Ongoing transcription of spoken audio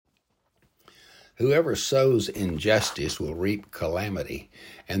Whoever sows injustice will reap calamity,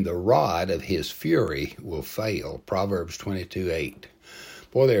 and the rod of his fury will fail. Proverbs 22:8.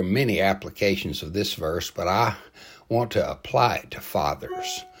 Boy, there are many applications of this verse, but I want to apply it to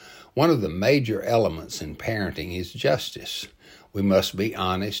fathers. One of the major elements in parenting is justice. We must be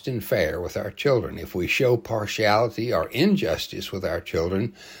honest and fair with our children. If we show partiality or injustice with our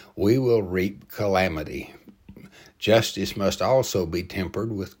children, we will reap calamity. Justice must also be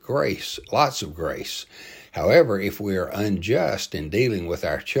tempered with grace, lots of grace. However, if we are unjust in dealing with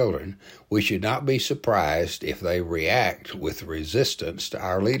our children, we should not be surprised if they react with resistance to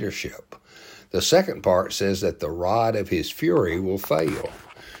our leadership. The second part says that the rod of his fury will fail.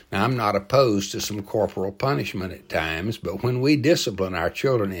 Now, I'm not opposed to some corporal punishment at times, but when we discipline our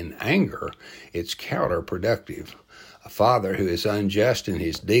children in anger, it's counterproductive. A father who is unjust in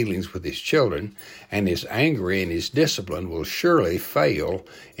his dealings with his children and is angry in his discipline will surely fail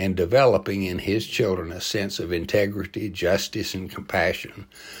in developing in his children a sense of integrity, justice, and compassion.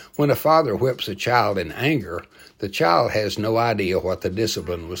 When a father whips a child in anger, the child has no idea what the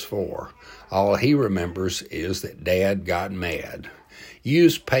discipline was for. All he remembers is that Dad got mad.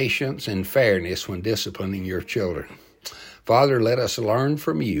 Use patience and fairness when disciplining your children. Father, let us learn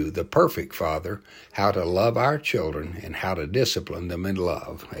from you, the perfect Father, how to love our children and how to discipline them in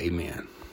love. Amen.